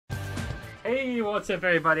Hey, what's up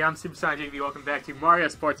everybody? I'm SuperSonicJB. Welcome back to Mario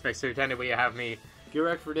Sports Mixer. Today we have me,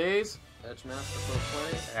 Get for days.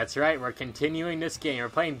 That's right, we're continuing this game. We're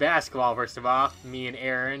playing basketball first of all. Me and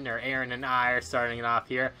Aaron, or Aaron and I are starting it off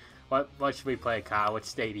here. What should we play, Kyle? Which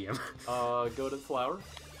stadium? Go to the Flower.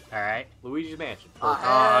 Alright. Luigi's Mansion.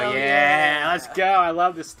 Oh yeah, let's go. I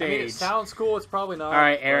love the stage. I mean, it sounds cool, it's probably not.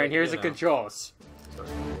 Alright, Aaron, here's the controls.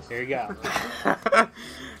 Here you go.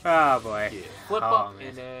 Oh boy. Yeah. Flip up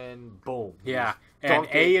and then boom. Yeah. And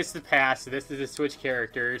A is the pass, so this is the switch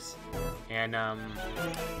characters. And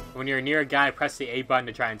when you're near a guy, press the A button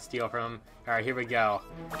to try and steal from him. Alright, here we go.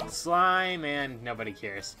 Slime, and nobody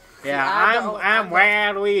cares. Yeah, I'm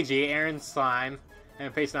Waluigi, Aaron's Slime. And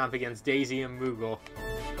I'm facing off against Daisy and Moogle.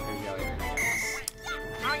 Here we go, Aaron.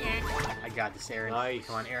 I got this, Aaron. Nice.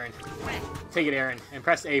 Come on, Aaron. Take it, Aaron. And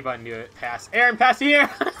press the A button to pass. Aaron, pass here!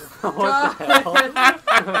 What the hell?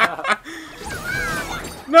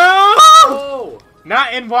 No! Oh!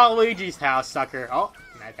 Not in Waluigi's house, sucker. Oh,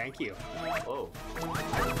 no, thank you. Oh.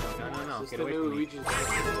 No. Get Get away from me.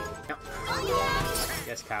 No.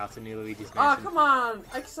 Yes, Kyle, it's a new Luigi's Mansion. Oh, come on!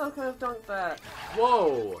 I still could have dunked that.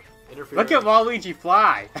 Whoa! Look at Waluigi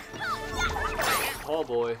fly! Oh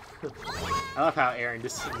boy. I love how Aaron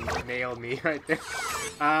just nailed me right there.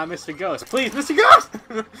 Mr. Ghost. Please, Mr. Ghost!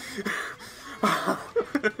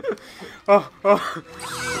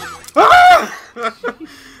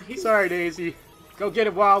 Sorry, Daisy. Go get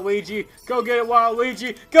it, Waluigi! Go get it,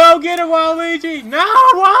 Waluigi! Go get it, Waluigi! No,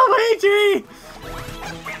 Waluigi!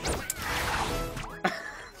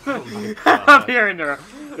 Oh I'm hearing the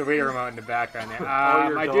Wii remote in the background there.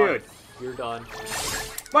 My done. dude. You're done.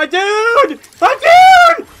 My dude! My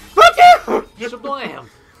dude! My dude! Shablam!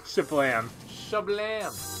 Shablam.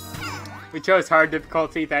 Shablam! We chose hard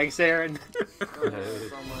difficulty, thanks, Aaron.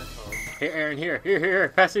 Here, Aaron, here.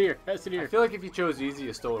 Pass it here. I feel like if you chose easy,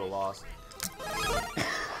 you still would have lost.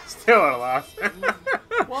 Still would have lost.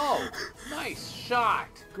 Whoa! Nice shot!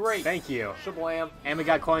 Great! Thank you. Shablam! And we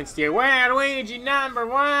got coins here. Waluigi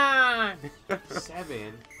 #1!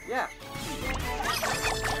 7? Yeah.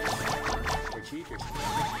 We're cheaters.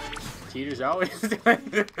 Cheaters always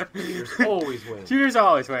win. Cheaters always win. Cheaters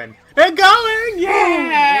always win. They're going!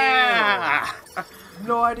 Yeah!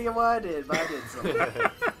 No idea what I did, but I did something.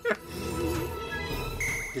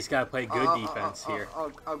 Just gotta play good defense here. I'll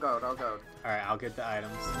go. Alright, I'll get the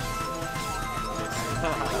items.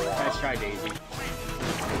 Let's try Daisy.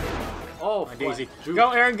 Oh, Daisy. Juke.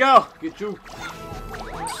 Go, Aaron, go! Get you.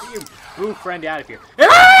 Get your boo friend out of here.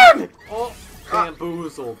 Aaron! Oh,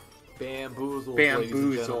 bamboozled. Bamboozled.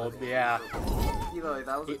 Bamboozled, yeah. Eli,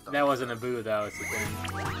 That wasn't a boo, though. It's a thing.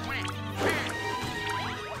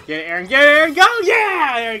 Get it, Aaron. Get it, Aaron. Go!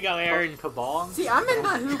 Yeah! There you go, Aaron. Kabong? See, I'm in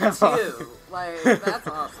the hoop too. Like, that's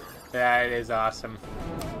awesome. Yeah, it is awesome.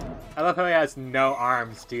 I love how he has no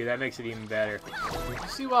arms, dude. That makes it even better. Did you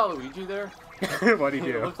see Waluigi there? What'd he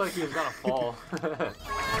do? It looked like he was gonna fall.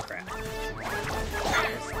 Crap.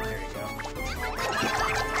 There you go.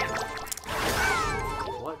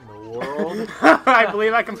 What in the world? I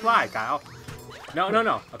believe I can fly, Kyle. No.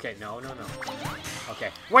 Okay, no.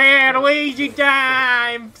 Okay. Waluigi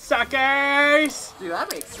time, suckers! Dude, that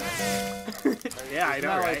makes sense. Yeah, I Isn't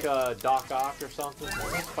know, that right? like Doc Ock or something?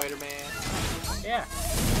 Spider-Man? Yeah.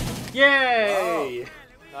 Yay!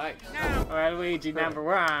 Oh, nice. Waluigi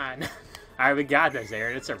 #1. Alright, we got this,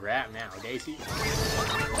 Aaron. It's a wrap now, Daisy.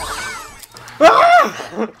 Ah!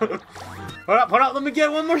 Hold up, let me get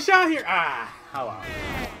one more shot here. Hello.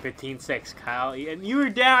 15-6, Kyle. And you were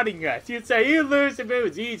doubting us. You'd say you lose if it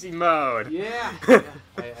was easy mode. Yeah.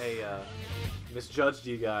 I misjudged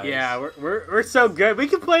you guys. Yeah, we're so good. We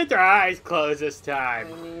can play with our eyes closed this time.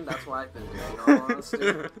 I mean, that's what I've been doing, all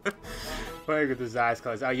honesty. Play with his eyes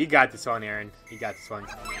closed. Oh, you got this one, Aaron. You got this one.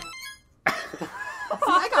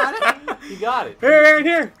 I got it. He got it. Here, Aaron,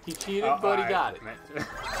 here. He cheated, but he got it.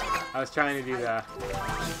 I was trying to do the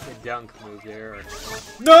dunk move there.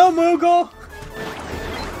 No, Moogle!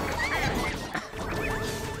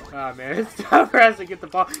 Oh man, it's tough for us to get the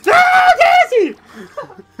ball. No, Daisy!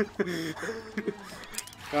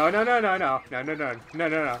 No.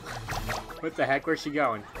 What the heck? Where's she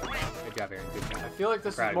going? Good job, Aaron. Good job. I feel like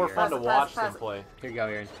this Proud is of more you, fun to Aaron. watch Pass than it. play. Here you go,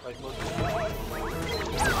 Aaron. Like most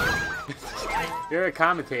You're a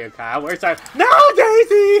commentator, Kyle. Where's our... No,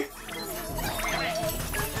 Daisy!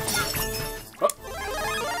 Oh.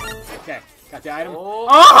 Okay, got the item.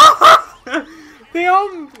 Oh!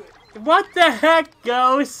 What the heck,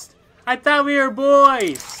 Ghost? I thought we were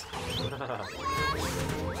boys.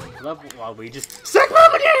 Love while we just stick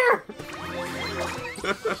over here.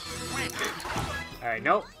 All right,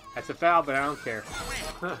 nope. That's a foul, but I don't care.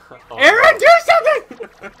 Oh, Aaron, do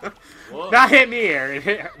something! Whoa. Not hit me, Aaron.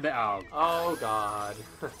 Hit her. Oh. Oh God.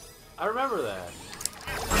 I remember that.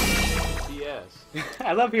 Yes.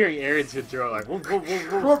 I love hearing Aaron's controller.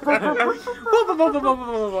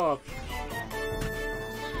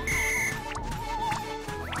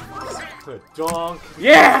 Donk.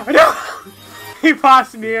 Yeah! No! He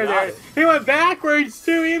paused in the air Got there. it. He went backwards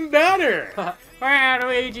too, even better.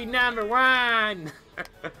 Waluigi number 1.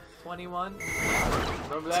 21.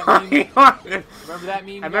 Remember that meme? 21. Remember that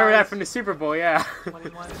meme? I remember that guys? from the Super Bowl, yeah.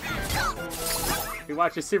 21. We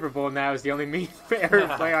watched the Super Bowl and that was the only meme Aaron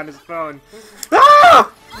would play on his phone.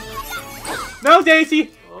 Ah! No,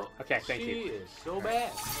 Daisy! Oh, Okay, thank you. She is so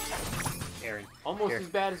bad. Aaron. Almost Here. as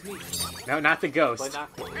bad as me. No, not the ghost. But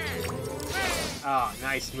not quite. Oh,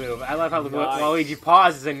 nice move. I love how Nice. Waluigi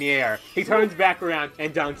pauses in the air. He turns back around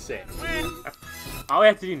and dunks it. All we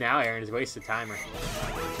have to do now, Aaron, is waste the timer.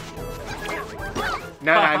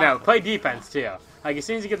 No. Play defense, too. Like, as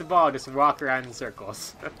soon as you get the ball, just walk around in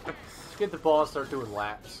circles. Just get the ball and start doing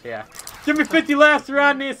laps. Yeah. Give me 50 laps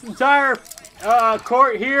around this entire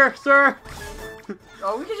court here, sir.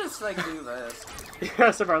 Oh, we could just like do this. The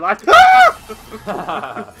rest of our life.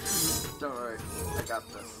 Don't worry, I got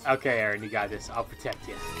this. Okay, Aaron, you got this. I'll protect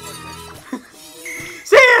you.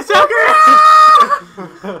 See ya, sucker!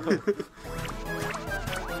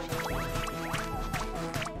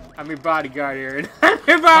 I'm your bodyguard, Aaron. I'm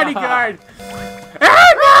your bodyguard!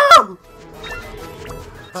 Ah, no!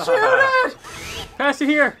 Shoot it! Pass it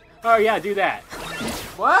here. Oh, yeah, do that.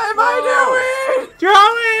 What am I doing? Throw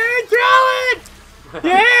it, Aaron! Throw it!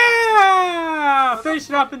 Yeah! Finish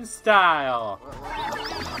it up in style.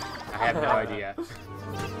 I have no idea.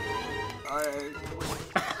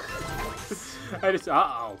 I just,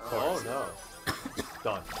 uh-oh, of course. Oh no.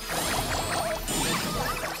 Done.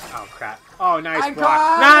 Oh, crap. Oh, nice I block.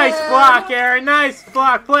 got Nice it! block, Aaron. Nice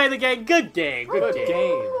block. Play the game. Good game. Good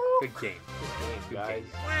game. Good game. Good Guys.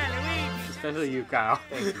 game. Especially you, Kyle.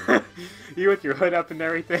 Thank You with your hood up and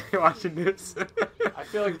everything watching this. I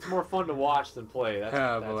feel like it's more fun to watch than play. That's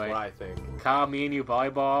Oh, what boy. I think. Kyle, me and you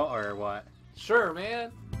volleyball or what? Sure,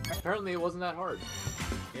 man. Apparently it wasn't that hard.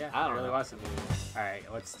 Yeah, I don't it really know. wasn't. Alright,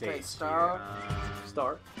 let's stage Okay, star. here.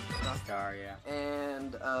 Start. Star, yeah.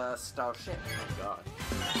 And Starship. Oh god.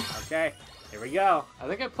 Okay, here we go. I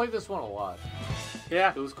think I played this one a lot.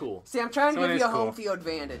 Yeah, It was cool. See, I'm trying to This one give you a is home cool. field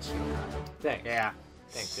advantage. Thanks. yeah.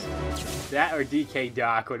 Thanks. That or DK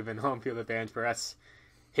Doc would have been home field advantage for us.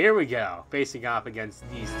 Here we go, facing off against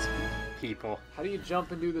these people. How do you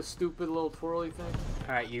jump and do the stupid little twirly thing?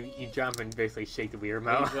 Alright, you jump and basically shake the Wii Hey,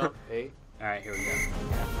 remote. jump. Hey. Alright, here we go.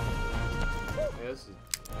 Hey, this is...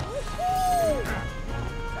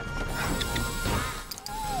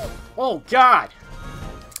 Oh, God!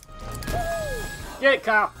 Get it,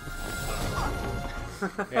 Kyle!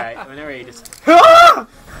 Yeah, whenever you just... I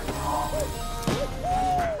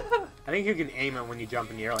think you can aim it when you jump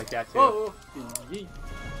in the air like that, too. Whoa! Yeet.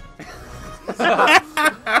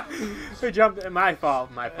 Who jumped? My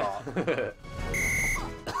fault, my fault.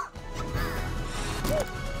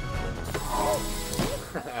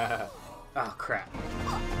 Oh, crap.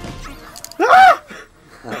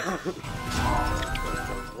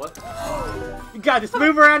 What? You got this.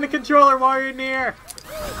 Move around the controller while you're in the air.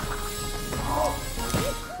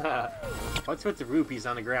 What's with the rupees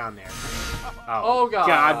on the ground there? Oh, God.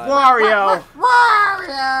 Wario!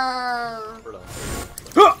 Wario! We're done.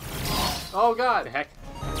 Huh! Oh What god. the heck?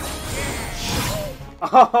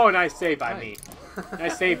 Oh, nice save by Nice. me.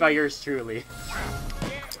 Nice save by yours truly.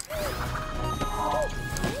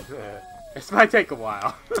 This might take a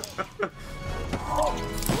while.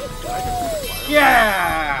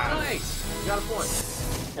 Yeah! Nice. You got a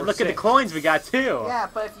point. And look at the coins we got too. Yeah,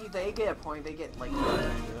 but if they get a point, they get like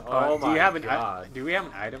Oh Do you have an? god. Do we have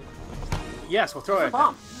an item? Yes, we'll throw it. a At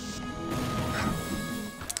bomb.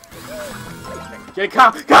 them. Get it,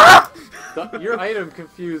 Kyle. Kyle! Your item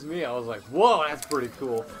confused me. I was like, whoa, that's pretty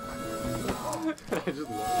cool. I just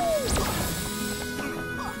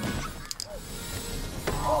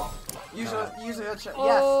Use a shot.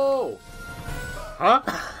 Yes. Oh! Huh?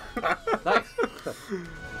 Nice.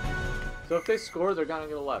 So if they score, they're gonna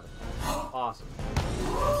get 11. Awesome.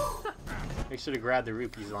 Make sure to grab the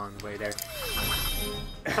rupees along the way there.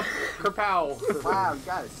 Kerpow! Wow, you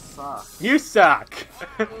guys suck. You suck.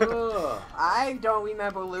 Ugh. I don't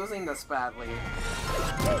remember losing this badly.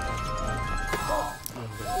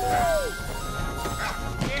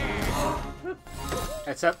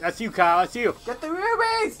 That's you, Kyle. That's you. Get the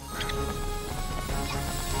rubies!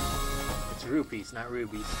 It's rupees, not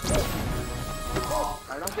rubies.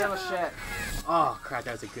 I don't give a shit. Oh crap,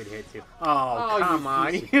 that was a good hit too. Oh, you come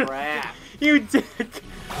on, piece of you, crap. you dick.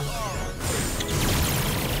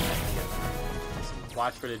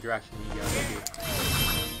 watch for the direction you go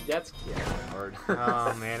to. That's hard.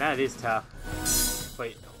 Oh man, that is tough.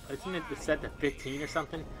 Wait, isn't it set to 15 or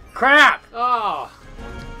something? Crap! Oh!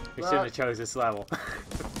 We shouldn't have chose this level. So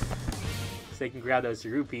they can grab those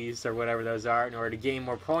rupees or whatever those are in order to gain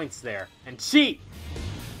more points there. And cheat!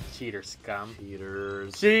 Cheater scum.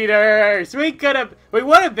 Cheaters. Cheaters! We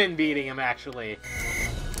would have been beating him actually.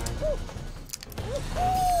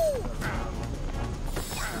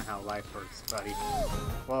 That's not how life works, buddy.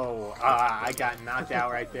 Whoa, I got knocked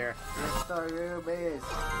out right there. It's the rubies.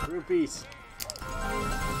 Rupees.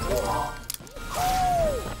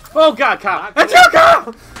 Oh god, Kyle! Not That's good. you,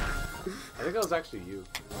 Kyle! I think that was actually you.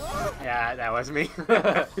 Yeah, that was me.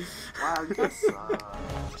 Wow, you guys suck.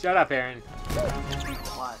 Shut up, Aaron.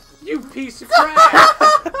 What? You piece of crap!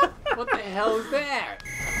 What the hell is that?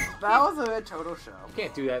 That was a total show. You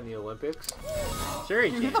can't do that in the Olympics. Sure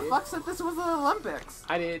you Who can. the fuck said this was the Olympics?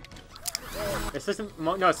 I did. This isn't.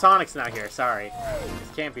 No, Sonic's not here. Sorry.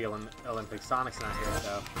 This can't be Olympics. Sonic's not here,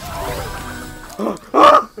 so.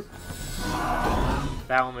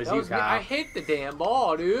 That one was That you, was me. Kyle. I hit the damn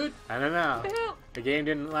ball, dude. I don't know. What the hell? The game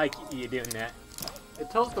didn't like you doing that. It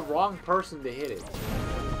tells the wrong person to hit it.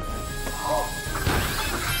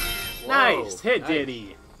 Nice! Whoa, Hit nice.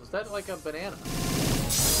 Diddy! Was that like a banana?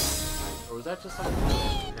 Or was that just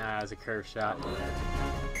something? Nah, it was a curve shot.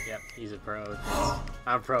 Yep, he's a pro.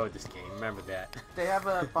 I'm a pro at this game, remember that. They have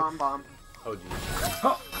a bomb bomb. Oh, geez.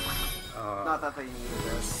 Not that they needed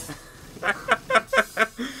this.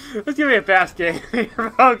 Let's give me a fast game here,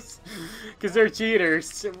 folks. Because they're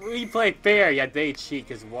cheaters. We play fair, yet they cheat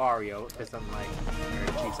because Wario doesn't like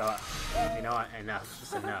or cheats a lot. You know what? Enough.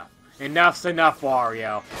 Just enough. Enough's enough,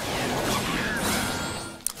 Wario.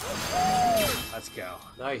 Let's go.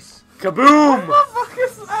 Nice. Kaboom! What the fuck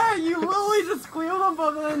is that? You literally just squealed them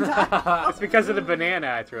for the entire. It's because of the banana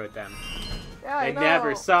I threw at them. Yeah, I They know.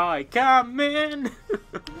 never saw it coming.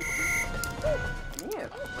 Yeah.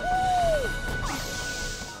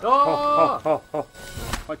 Oh!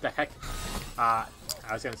 What the heck? I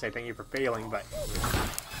was gonna say thank you for failing, but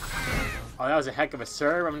oh, that was a heck of a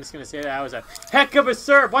serve. I'm just gonna say that was a heck of a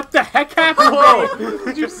serve. What the heck happened? Whoa!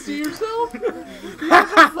 Did you see yourself?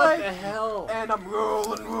 What the hell? And I'm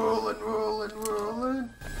rolling.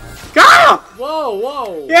 Kyle! Whoa,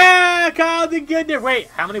 whoa! Yeah, Kyle did good there. Wait,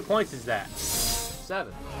 how many points is that?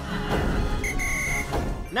 7.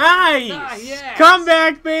 Nice! Ah, yes! Come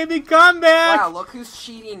back, baby, come back! Wow, look who's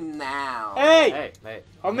cheating now. Hey, Hey.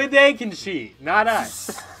 only they can cheat, not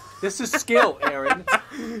us. This is skill, Aaron. What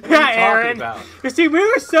are you Yeah, talking Aaron. about? You see, we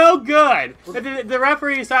were so good. The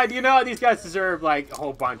referee decided, you know what, these guys deserve like a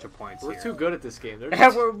whole bunch of points We're here. too good at this game. They're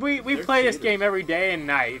Yeah, just- we they're play this cheaters. game every day and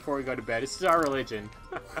night before we go to bed. This is our religion.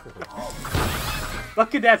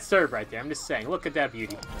 Look at that serve right there. I'm just saying. Look at that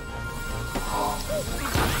beauty.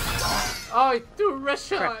 Oh, he threw a rush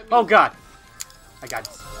shot. Oh, God. I got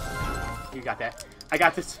this. You got that. I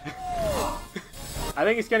got this. I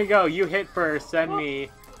think it's going to go. You hit first, then me.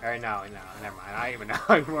 Or no, never mind. I don't even know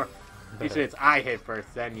anymore. Usually it's I hit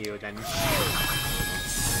first, then you, then...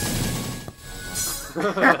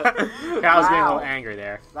 Kyle's getting a little angry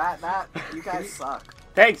there. That, you guys suck.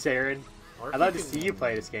 Thanks, Aaron. I wonder I'd if love to you see can- you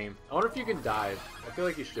play this game. I wonder if you can dive. I feel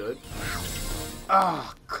like you should.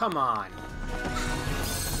 Oh, come on.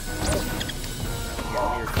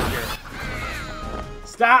 Here.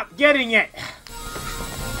 Stop getting it!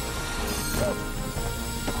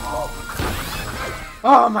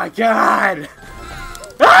 Oh my god!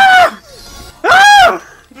 Ah! Ah!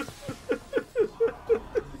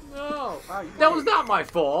 No, Wow, you that guys, was not my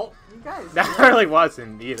fault. you guys. That really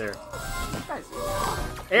wasn't either. You guys.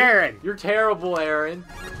 Aaron! You're terrible, Aaron.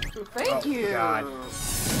 Thank Oh, you. God.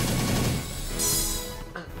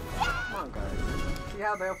 Come on, guys. See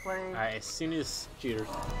how they're playing? Alright, as soon as... Cheaters.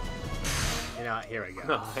 You know, here we go.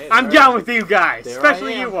 No, hey, I'm there I done with you guys! There I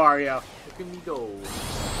Especially am. you, Wario. Look at me go.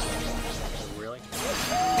 Really?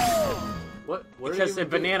 What? What Because the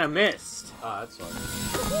did you even do? banana missed. Oh, that's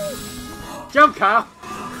fine. Jump, Kyle!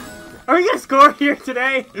 Are we gonna score here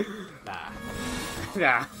today? Nah.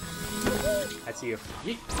 Nah. That's you.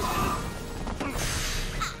 Yeet.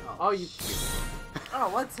 Oh, you. Oh,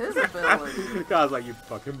 what's his ability? Kyle's like, you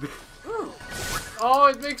fucking bitch. Ooh. Oh,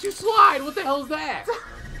 it makes you slide. What the hell is that?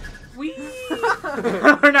 Whee!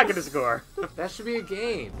 We're not gonna score. That should be a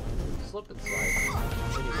game. Slip and slide.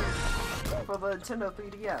 For the Nintendo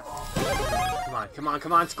 3DS.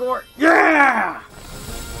 Come on, score! Yeah!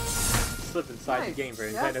 Slip inside Nice. the game for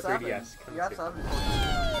You Nintendo got 3DS. You got 7 points.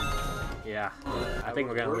 Yeah, I think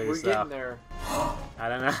we're gonna We're lose getting though. there. I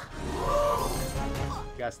don't know.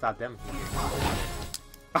 You gotta stop them.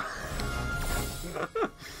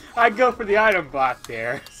 I'd go for the item block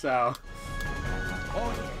there, so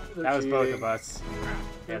that was cheating. both of us.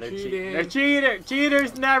 Yeah, They're they're cheating.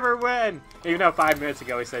 cheaters never win. Even though 5 minutes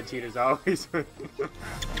ago we said cheaters always win.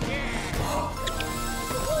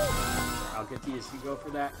 I'll get these. You go for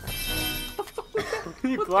that.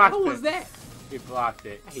 He What the blocked hell it. was that? He blocked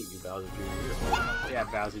it. I hate you, Bowser Jr. Yeah,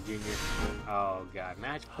 Bowser Jr. Oh god,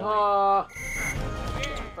 match point.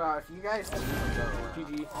 Bro, if you guys have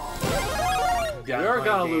GG. Done We are playing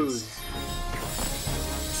gonna games. lose.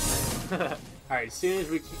 Alright, as soon as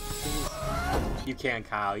we can, you can,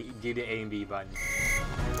 Kyle. You do the A and B button.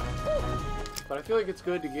 But I feel like it's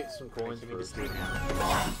good to get some coins Give me first. this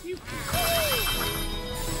thing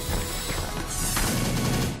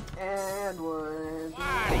and we're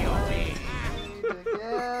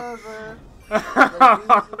together.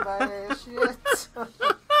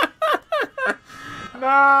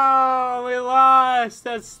 No, we lost.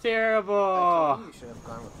 That's terrible. You should have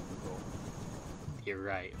gone with Google. You're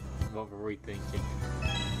right. What were we thinking?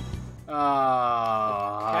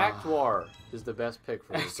 Cactuar is the best pick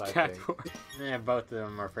for this, I think. Yeah, both of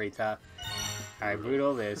them are pretty tough. Alright,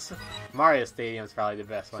 brutal this. Mario Stadium is probably the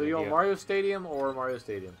best one. So to you want do. Mario Stadium or Mario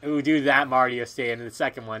Stadium? Ooh, do that Mario Stadium, the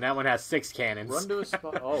second one. That one has 6 cannons. Run to a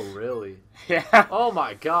spot. Oh, really? Yeah. Oh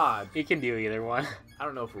my god. You can do either one. I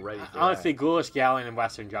don't know if we're ready for Honestly, Ghoulish Galleon and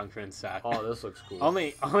Western Junction suck. that. Oh, this looks cool.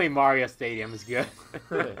 Only Mario Stadium is good.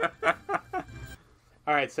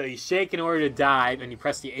 Alright, so you shake in order to dive, and you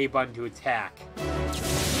press the A button to attack.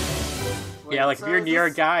 Wait, Yeah, like so if you're is near a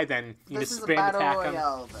this- guy, then you This just is a spin battle attack him.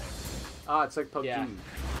 royale thing. Ah, it's like PUBG. Yeah.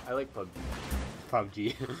 I like PUBG.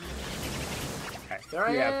 PUBG. Alright, There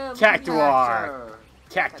I we have am. Cactuar, Cactuar.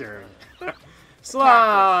 Cacturn,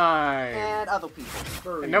 Slime! And other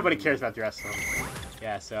people. And nobody cares about the rest of them.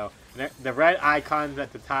 Yeah, so the red icons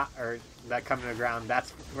at the top, or that come to the ground, that's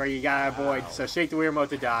where you gotta avoid. Wow. So shake the Wii remote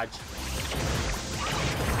to dodge.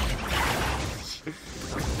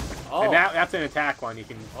 Oh. And that's an attack one. You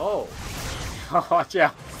can. Oh. Oh, watch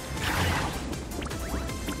out.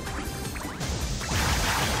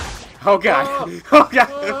 Oh god. Oh. Oh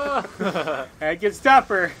god. Ah. It gets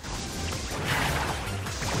tougher.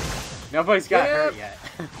 Nobody's got hurt Yep.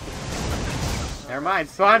 yet. Never mind.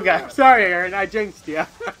 Slime guy. Sorry, Aaron. I jinxed you.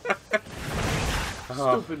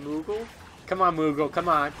 Oh. Stupid Moogle. Come on, Moogle. Come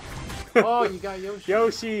on. Oh, you got Yoshi.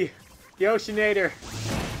 Yoshi. Yoshinator.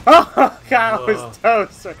 Oh, Kyle was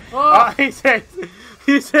toast. Oh. Oh, he's hit.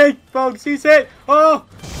 He's hit, folks. He's hit. Oh.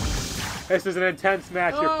 This is an intense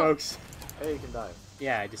match here, Oh. folks. Hey, you can dive.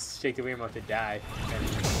 Yeah, just shake the remote to dive. And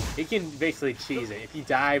he can basically cheese it. If you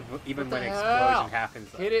dive, even What when the an hell? explosion happens.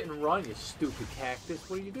 Hit it and run, you stupid cactus.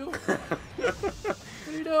 What are you doing? What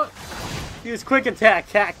are you doing? Use quick attack,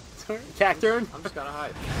 Cacturn. I'm just gonna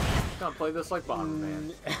hide. I'm just gonna play this like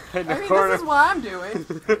Bomberman. In the I mean, corner. this is what I'm doing.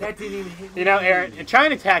 That didn't even hit me. You know, Aaron, try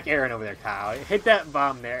and attack Aaron over there, Kyle. Hit that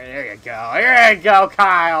bomb there. There you go. There you go,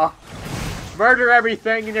 Kyle. Murder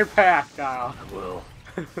everything in your path, Kyle. I will.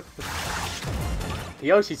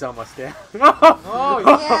 Yoshi's almost dead.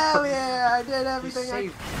 Oh, Hell yeah, I did You everything I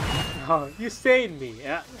saved. Oh, you saved me.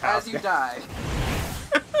 Yeah, Kyle's as you dead. die.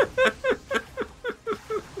 I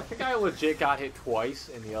think I legit got hit twice,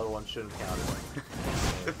 and the other one shouldn't count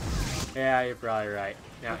it. Yeah, you're probably right.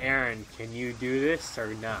 Now, Aaron, can you do this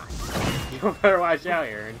or not? You better watch out,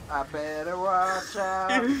 Aaron. I better watch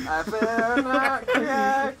out. I better not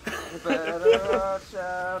crack. You better watch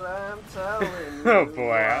out. I'm telling you. Oh,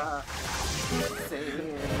 boy.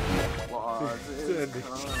 Saying was is coming.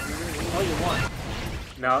 Oh, you won.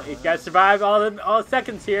 No, you gotta survive all the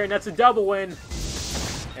seconds here, and that's a double win.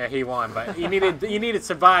 Yeah, he won, but you needed to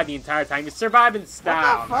survive the entire time. You survive in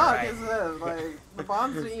style. What the fuck alright? is this? Like, the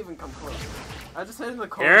bombs didn't even come close. I just hit in the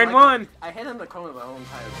corner. Aaron won. I hit in the corner the whole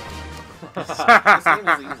entire time. This game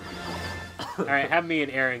is easy. All right, have me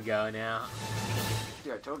and Aaron go now.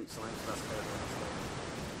 Dude, I told you Slime's the best character.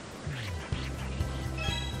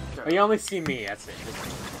 Oh, you only see me. That's it.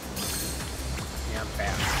 Yeah, I'm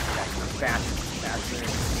fast. I'm faster than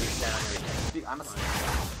you down everything. Dude, I'm a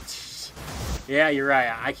Yeah, you're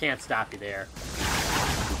right. I can't stop you there.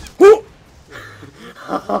 Woo!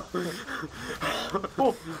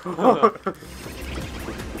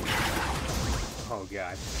 Oh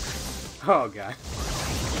god. Oh god.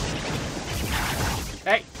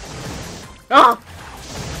 Hey! Oh!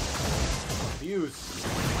 Abuse.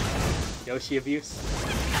 Yoshi abuse?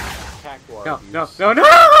 Cactuar No, abuse. no, no, no!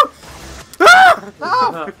 Ah!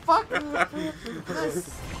 No! Fuck this!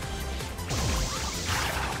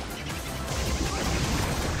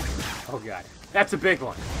 Oh god. That's a big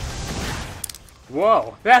one.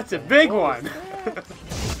 Whoa, that's a big What one. was that?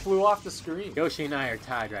 flew off the screen. Yoshi and I are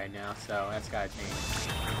tied right now, so that's gotta change.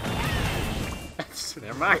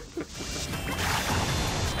 Never mind.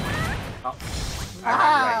 Oh, I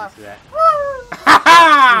ran right into that.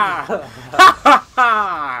 Ha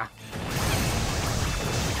ha!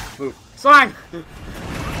 Move. Slime!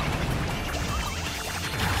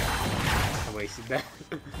 I wasted that.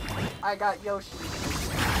 I got Yoshi.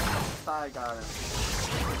 I got him.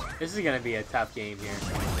 This is gonna be a tough game here.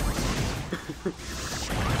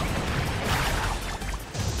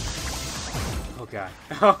 Oh god.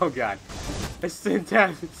 Oh god. This is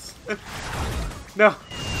intense. No.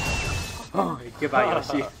 Oh, goodbye,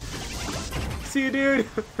 Yoshi. See you, dude.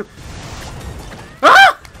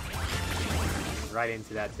 Ah! Right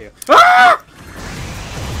into that too. Ah!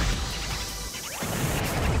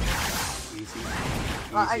 Easy.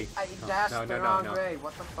 I Easy. dashed no, the no, wrong no. way.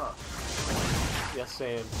 What the fuck? Yes,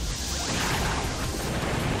 Sam.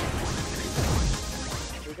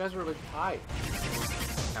 You guys were like tied.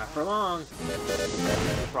 Not for long. You're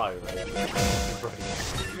probably right. You're right.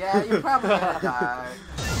 Yeah, you're probably gonna die.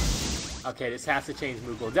 Okay, this has to change.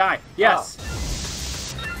 Moog will die. Yes!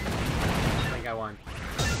 I think I won.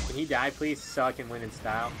 Can he die, please, so I can win in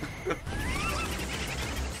style?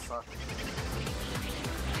 Suck.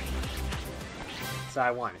 So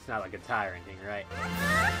I won. It's not like a tie or anything, right?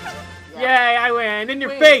 Yeah. Yay, I win! In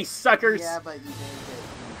your face, suckers! Yeah, but you didn't get.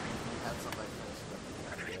 You had somebody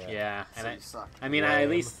finish with you. Yeah, So and you suck. I mean, at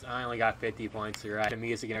least I only got 50 points, right? The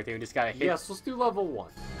music and everything, we just gotta hit. Yes, let's do level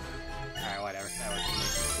 1. Alright, whatever. That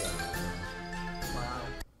works. Wow.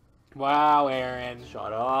 Wow, Aaron.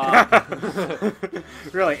 Shut up.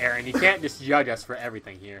 Really, Aaron, you can't just judge us for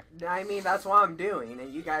everything here. I mean, that's what I'm doing,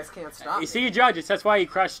 and you guys can't stop You me. see, you judge us. That's why you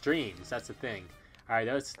crush streams. That's the thing. Alright,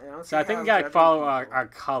 those. I don't So I see think how we gotta judging follow people- our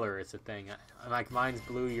color. Is the thing. Like mine's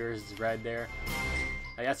blue, yours is red. There.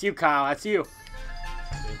 Hey, that's you, Kyle. That's you.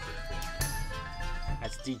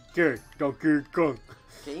 That's DK. Donkey Kong.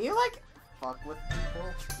 Can you like fuck with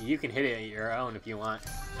people? You can hit it at your own if you want.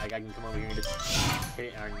 Like I can come over here and just hit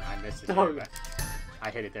it. I missed it. Oh. There, but I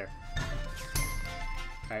hit it there.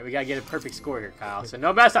 Alright, we gotta get a perfect score here, Kyle. So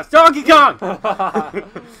no mess ups. Donkey Kong!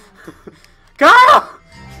 Kyle!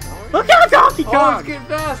 Look out, Donkey Oh, Kong! it's getting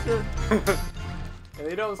faster. And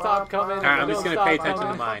they don't stop coming. Alright, I'm they just don't gonna pay stop attention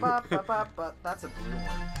to coming. mine. That's a blue one.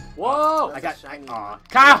 Whoa! I That's got. a shiny Aw. one.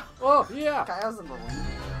 Kyle! Oh, yeah. Kyle's in the lead.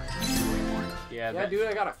 Yeah, Yeah, dude,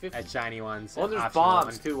 I got a 50. that shiny one's. Oh, and there's optional bombs,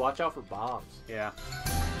 one. too. Watch out for bombs. Yeah.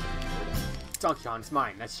 Donkey Kong, it's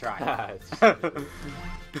mine. Let's try. It's-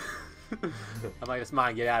 I'm like, it's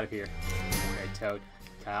mine. Get out of here. Okay, Toad.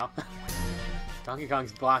 Kyle. Donkey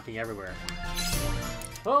Kong's blocking everywhere.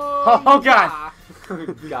 Oh, God. yeah.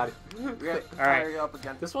 Got it. We gotta All right. fire you up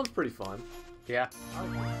again. This one's pretty fun. Yeah.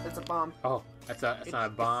 It's a bomb. Oh, that's not a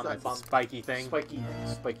bomb. It's That's a a spiky thing. Spiky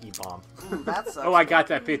bomb. Ooh, that sucks. Oh, I got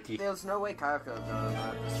that 50. There's no way Kyle could have done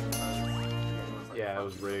that. Yeah, it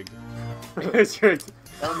was rigged. It's rigged.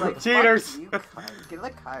 That was like, Cheaters. fuck you, Kyle. Get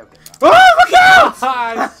let Kyle get that. Oh, look out!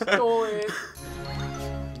 I stole it.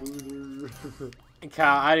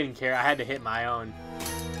 Kyle, I didn't care. I had to hit my own.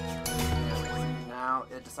 Now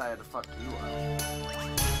it decided to fuck you up.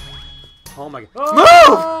 Oh my god.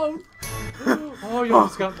 Oh! Oh, you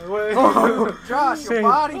almost got in my way. Move! Josh, you're Same.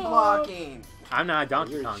 body blocking. I'm not a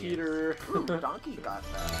Donkey You're a Kong yet. cheater. Ooh, Donkey got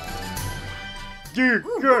that. Dude,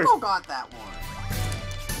 Ooh, good. Google got that one.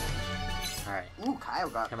 Alright. Ooh, Kyle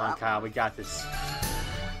got Come that on, Kyle. one. We got this.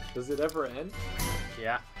 Does it ever end?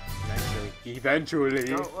 Yeah. Eventually.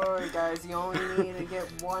 Don't worry, guys. You only need to get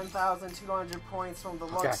 1,200 points from the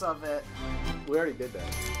looks of it. We already did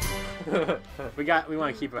that. We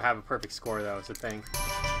want to have a perfect score though. It's a thing.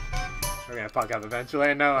 We're gonna fuck up eventually.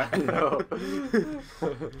 I know it. No.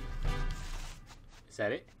 Is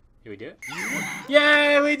that it? Did we do it?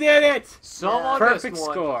 Yay! We did it! Someone Perfect missed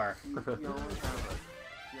one. score. You only have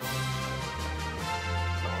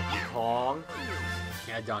Donkey Kong.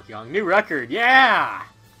 Yeah, Donkey Kong. New record. Yeah!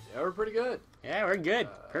 Yeah, we're pretty good. Yeah, we're good.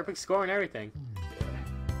 Perfect score and everything.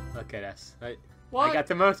 Look at us. What? I got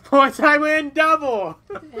the most points. I win double.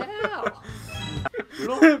 Hell.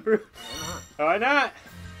 Why not?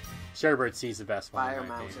 Sherbert sees the best one. Fire in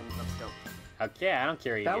my Mountain. opinion. Let's go. Okay, I don't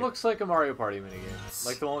care either. That looks like a Mario Party minigame.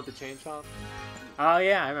 Like the one with the chain shop. Oh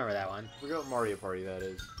yeah, I remember that one. I forget what Mario Party that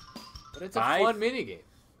is. But it's Five? a fun minigame.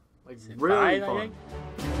 Like, Is it really five, I fun. think?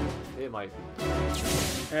 It might be.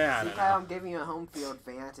 Yeah, I See, don't Kyle, know. I'm giving you a home field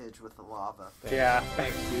advantage with the lava. Yeah.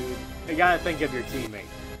 Thanks, dude. You gotta think of your teammate.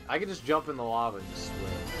 I can just jump in the lava and just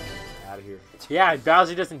swim. Out of here. Yeah,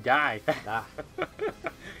 Bowser doesn't die. Nah.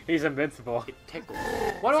 He's invincible. Get tickled.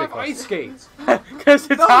 Why do I have ice skates? Because it's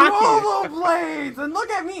The hockey. rollerblades! And look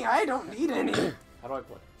at me, I don't need any. How do I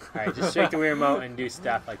play? Alright, just shake the Wii remote and do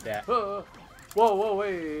stuff like that. Whoa, whoa,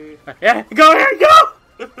 wait. Yeah, go here, go!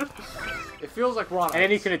 It feels like we're on And then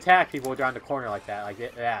you ice. can attack people around the corner like that,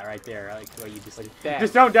 that right there. Like where you just Like that.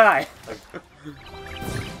 just don't die.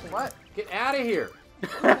 What? Get out of here.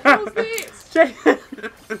 What the hell is this? Shake.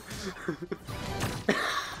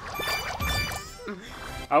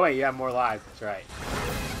 Oh wait, you have more lives. That's right.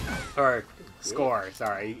 Or score.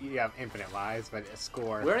 Sorry, you have infinite lives, but a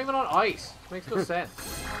score. We aren't even on ice. Makes no sense.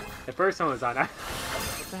 The first one was on. What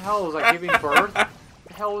the hell was I giving birth? What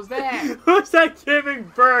the hell was that? Who's that giving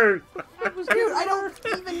birth? That was Dude, I don't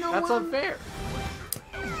even know That's what unfair.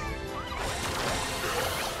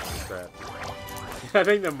 Crap. I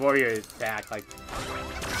think the more you attack, like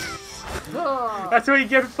Ah. that's what you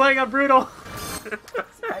get for playing on brutal.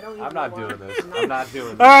 I don't even I'm not know doing why. this. I'm not doing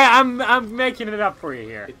All this. right, I'm making it up for you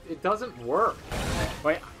here. It doesn't work.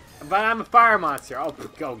 Wait, but I'm a fire monster. Oh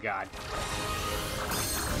god.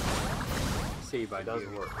 C button. It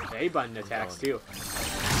doesn't work. The A button attacks too.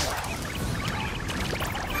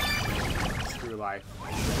 Screw life.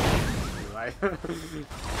 Screw life.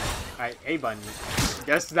 Alright, A button.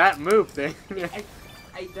 Guess that move thing.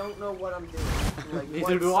 I don't know what I'm doing. Like,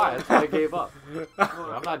 Neither do what's I. That's why I gave up.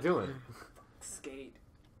 I'm not doing it. skate.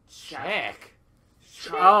 Check.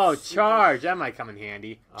 Oh, charge! That might come in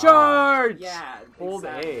handy. Ah. Charge! Yeah. Hold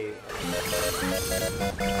exactly. A.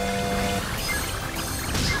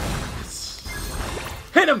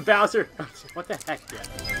 Hit him, Bowser! What the heck, yeah.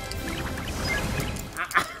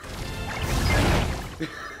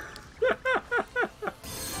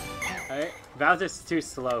 Alright, Bowser's too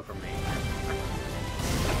slow for me.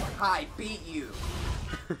 I beat you.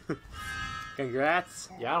 Congrats.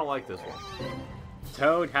 Yeah, I don't like this one.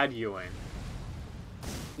 Toad, how'd you win?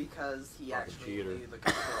 Because he Fucking actually cheater. knew the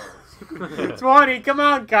controls. 20, come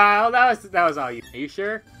on, Kyle. That was all you. Are you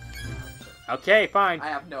sure? Okay, fine. I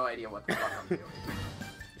have no idea what the fuck I'm doing.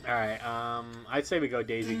 Alright, I'd say we go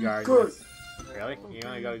Daisy Guard. Good. Really? You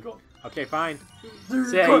wanna go? Okay, fine.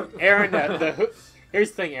 Say, Aaron, here's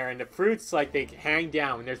the thing, Aaron. The fruits, like, they hang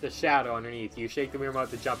down when there's the shadow underneath. You shake the Wii remote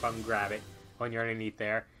to jump up and grab it when you're underneath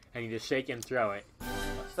there, and you just shake and throw it.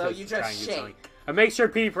 So you try just and get shake. something. And make sure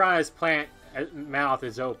P. Piranha's mouth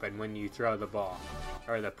is open when you throw the ball.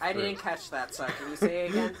 Or the I fruit. didn't catch that, so can you say it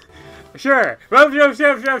again? Sure.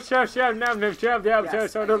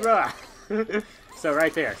 So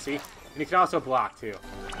right there, see? And you can also block too.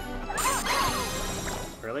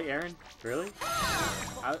 Really, Aaron? Really?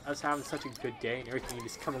 I was having such a good day and everything. You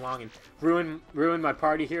just come along and ruin my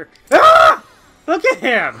party here. Ah! Look at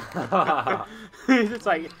him! He's just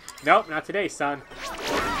like, nope, not today, son.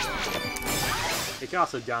 You can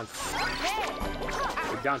also dunk.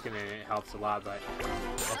 With dunking in it helps a lot, but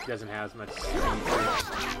it doesn't have as much.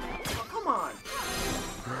 Oh, come on.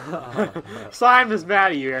 Slime is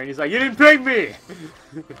mad at you, Aaron. He's like, you didn't pick me!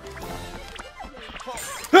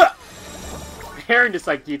 Aaron just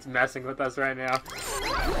like keeps messing with us right now. There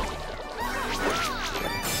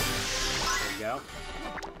you go.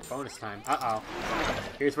 Bonus time. Uh-oh.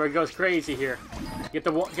 Here's where it goes crazy here. Get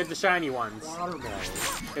the shiny ones. Watermelon.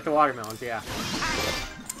 Get the watermelons, yeah.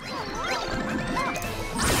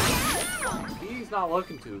 He's not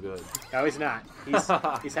looking too good. No, he's not.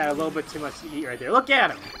 He's had a little bit too much to eat right there. Look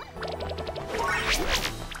at him!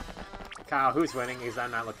 Kyle, who's winning? Because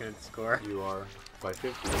I'm not looking at the score. You are by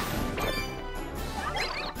 50.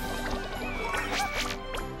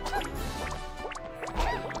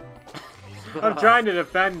 I'm trying to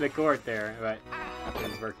defend the court there, but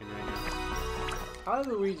nothing's working right now. How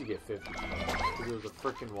did Luigi get 50? Because it was a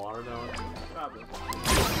freaking watermelon? Probably.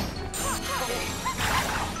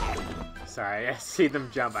 Sorry, I see them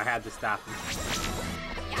jump. I had to stop them.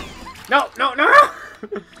 No!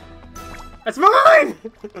 That's mine!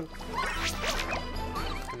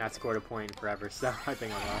 I've not scored a point in forever, so I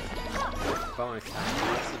think I lost. Bonus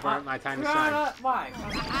time. This is my time to shine. Why?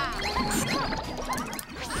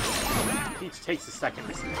 Peach takes a second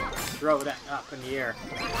to throw that up in the air.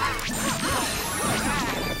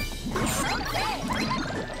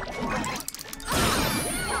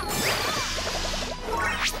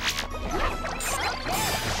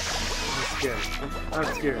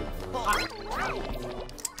 That's good.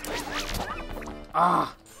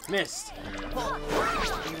 Ah, missed.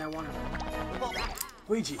 Maybe I want to.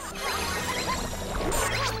 Luigi.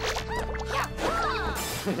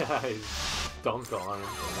 Nice. Dunked on him.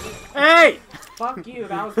 Hey! Fuck you,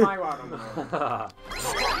 that was my watermelon.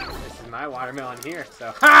 This is my watermelon here,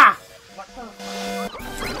 so. Ha! What the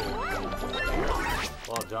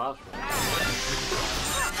Well, Josh.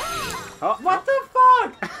 Oh, What the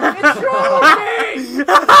fuck?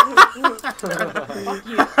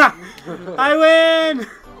 I win!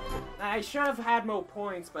 I should have had more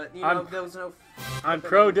points, but you know there was no. On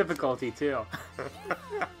pro difficulty too.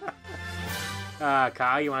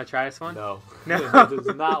 Kyle, you want to try this one? No. No. It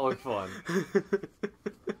does not look fun.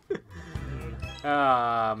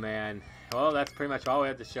 Oh man. Well, that's pretty much all we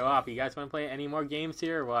have to show off. You guys want to play any more games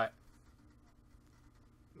here or what?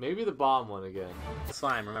 Maybe the bomb one again.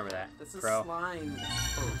 Slime, remember that. This is pro. slime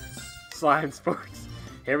sports. Slime sports.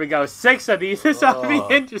 Here we go. 6 of these. This ought to be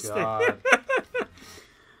interesting. God.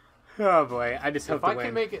 Oh boy. I just hope If to I win.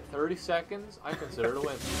 can make it 30 seconds, I consider it a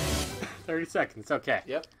win. 30 seconds. Okay.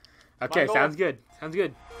 Yep. Okay, sounds good. Sounds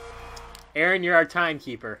good. Aaron, you're our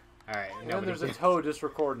timekeeper. All right. And then there's a toad just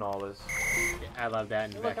recording all this. I love that.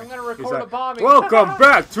 In the Look, back. I'm gonna He's record like, a bombing. Welcome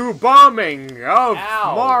back to bombing of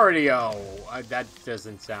Ow. Mario. That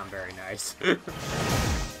doesn't sound very nice.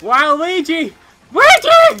 Waluigi!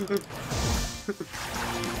 Luigi!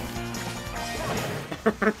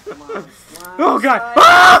 Come on, slime, Oh, God. slime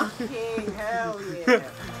Ah! King, hell yeah!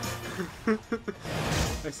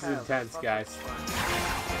 This is intense, guys.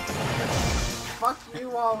 Fuck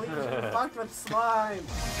you all, you fucked with slime.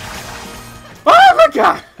 Oh my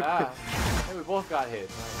God! Ah. Hey, we both got hit.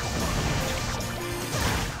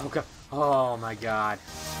 Oh God! Oh my God!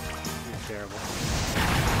 This is terrible.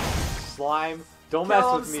 Slime, don't Kill mess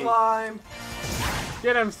him, with me. slime.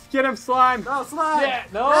 Get him, slime! No, slime. Yeah,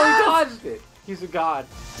 no, Yes! he dodged it. He's a god.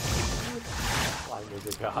 Slime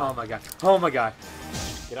is a god. Oh my God! Oh my God!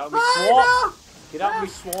 Get out of me, Slime, swamp! no! Get out of me,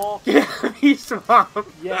 swamp! Get me, swamp!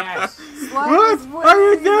 Yes! Slime What is are you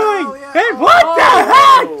winning. doing? Oh, yeah. Hey, Oh, what the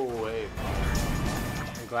heck? Oh, wait.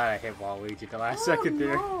 I'm glad I hit Waluigi the last oh, second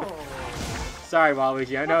there. no. Sorry,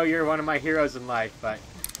 Waluigi. I know you're one of my heroes in life, but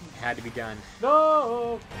it had to be done.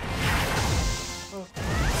 No! Oh.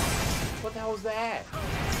 What the hell was that?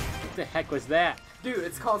 What the heck was that? Dude,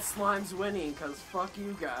 it's called Slime's winning, because fuck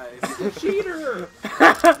you guys. Cheater!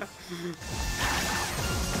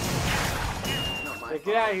 Not my Hey,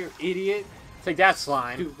 get out of here, idiot! Take that,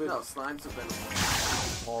 slime. Stupid. No, Slime's a better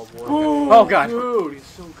Oh, boy. Oh, God. Dude, he's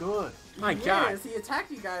so good. My God. Yes, he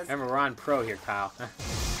attacked you guys. Remember, we're on pro here, Kyle.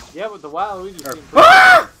 Yeah, but the Waluigi Or- seemed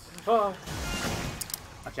Ah! Oh.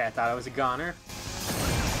 Okay, I thought I was a goner.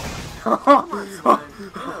 Come on, Slime.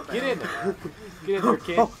 You know Get in better. there. Get in there,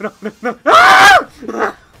 kid. Oh, no, no, no.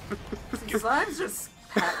 Ah! See, Slime's just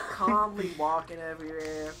calmly walking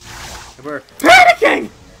everywhere. We're panicking!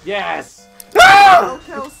 Yes! Ah! Don't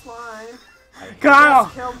kill Slime. Kyle!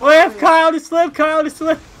 Just kill Live! Mario. Kyle to slip! Kyle to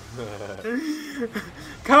slip!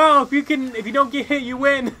 Kyle, if you don't get hit, you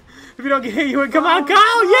win! If you don't get hit, you win! Come on,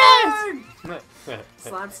 Kyle! Yes!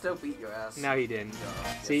 Slime still beat your ass. No, he didn't.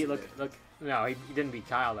 Yes, See, he look. did. No, he didn't beat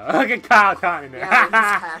Kyle, though. Look at Kyle in there. Yeah, he just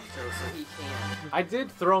hacked her, so he can. I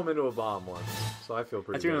did throw him into a bomb once, so I feel I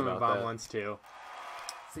pretty threw good him in a about bomb that. once, too.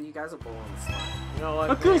 So you guys are bullying Slime. You know what,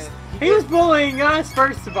 Look who's... man? He was bullying us,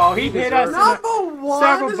 first of all. He He hit us. deserves in the- Number one,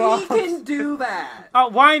 several he balls. can do that. Oh,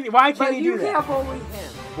 why can't But he you do that? can't bully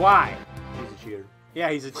him. Why? He's a cheater. Yeah,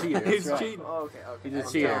 he's a cheater. He's that's right. cheating. Oh, okay. He's a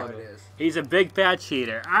That's cheater. how it is. He's a big fat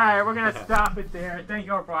cheater. Alright, we're gonna stop it there. Thank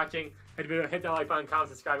you all for watching. Hit that like button, comment,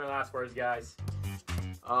 subscribe, and last words, guys.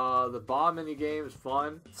 The bomb mini game is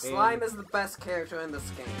fun. Slime is the best character in this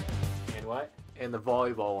game. And what? And the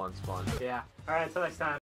volleyball one's fun. Yeah. Alright, until next time.